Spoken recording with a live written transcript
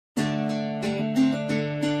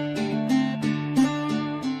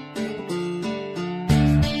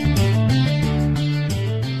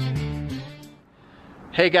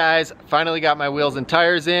Hey guys, finally got my wheels and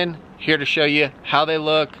tires in. Here to show you how they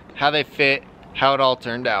look, how they fit, how it all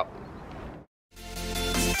turned out.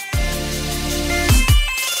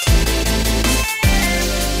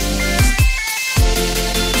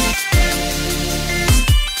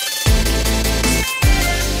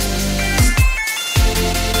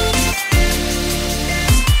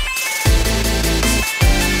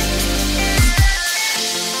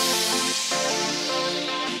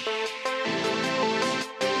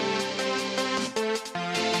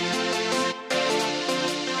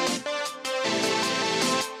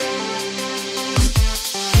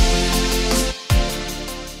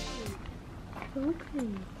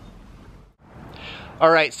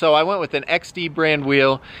 Alright, so I went with an XD brand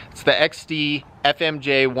wheel. It's the XD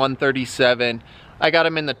FMJ137. I got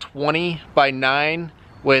them in the 20x9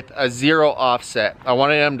 with a 0 offset. I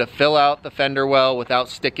wanted them to fill out the fender well without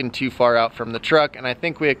sticking too far out from the truck, and I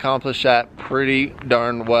think we accomplished that pretty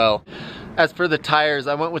darn well. As for the tires,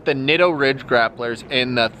 I went with the Nitto Ridge Grapplers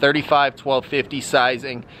in the 35-1250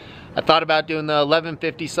 sizing. I thought about doing the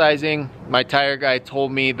 1150 sizing. My tire guy told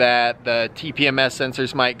me that the TPMS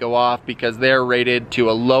sensors might go off because they're rated to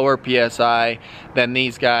a lower PSI than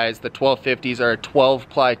these guys. The 1250s are a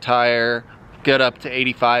 12-ply tire, good up to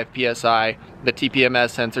 85 PSI. The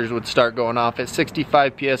TPMS sensors would start going off at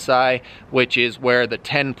 65 PSI, which is where the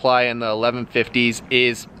 10-ply and the 1150s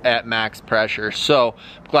is at max pressure. So,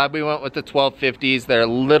 glad we went with the 1250s. They're a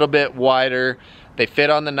little bit wider. They fit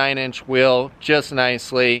on the 9-inch wheel just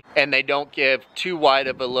nicely, and they don't give too wide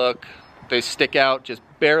of a look. They stick out just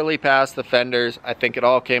barely past the fenders. I think it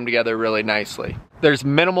all came together really nicely. There's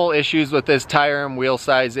minimal issues with this tire and wheel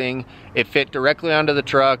sizing. It fit directly onto the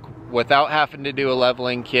truck without having to do a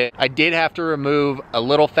leveling kit. I did have to remove a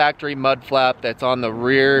little factory mud flap that's on the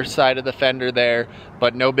rear side of the fender there,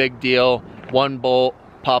 but no big deal. One bolt,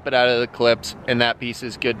 pop it out of the clips, and that piece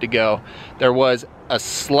is good to go. There was a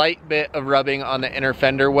slight bit of rubbing on the inner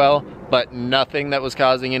fender well, but nothing that was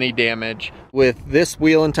causing any damage. With this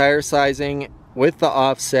wheel and tire sizing, with the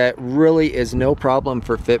offset, really is no problem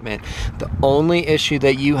for fitment. The only issue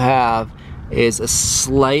that you have is a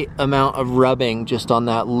slight amount of rubbing just on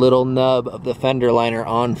that little nub of the fender liner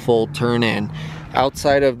on full turn in.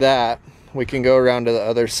 Outside of that, we can go around to the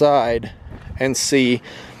other side and see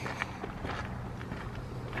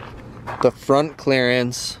the front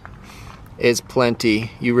clearance is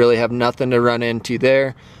plenty. You really have nothing to run into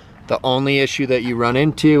there. The only issue that you run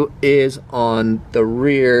into is on the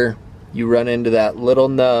rear. You run into that little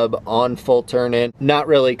nub on full turn in, not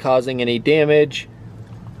really causing any damage.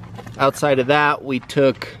 Outside of that, we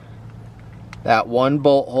took that one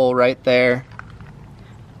bolt hole right there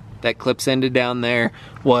that clips into down there,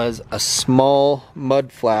 was a small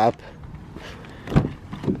mud flap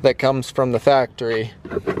that comes from the factory.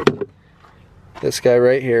 This guy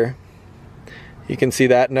right here. You can see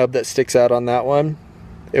that nub that sticks out on that one.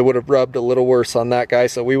 It would have rubbed a little worse on that guy,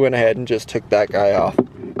 so we went ahead and just took that guy off.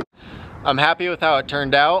 I'm happy with how it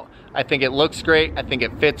turned out. I think it looks great. I think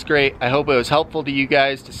it fits great. I hope it was helpful to you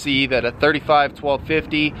guys to see that a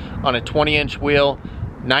 35-1250 on a 20-inch wheel,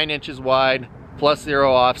 9 inches wide, plus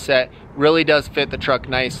 0 offset, really does fit the truck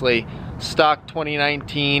nicely. Stock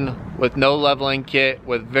 2019 with no leveling kit,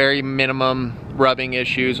 with very minimum rubbing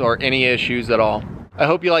issues or any issues at all. I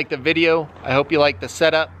hope you liked the video. I hope you liked the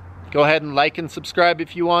setup. Go ahead and like and subscribe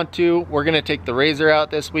if you want to. We're gonna take the RZR out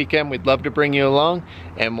this weekend. We'd love to bring you along,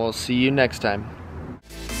 and we'll see you next time.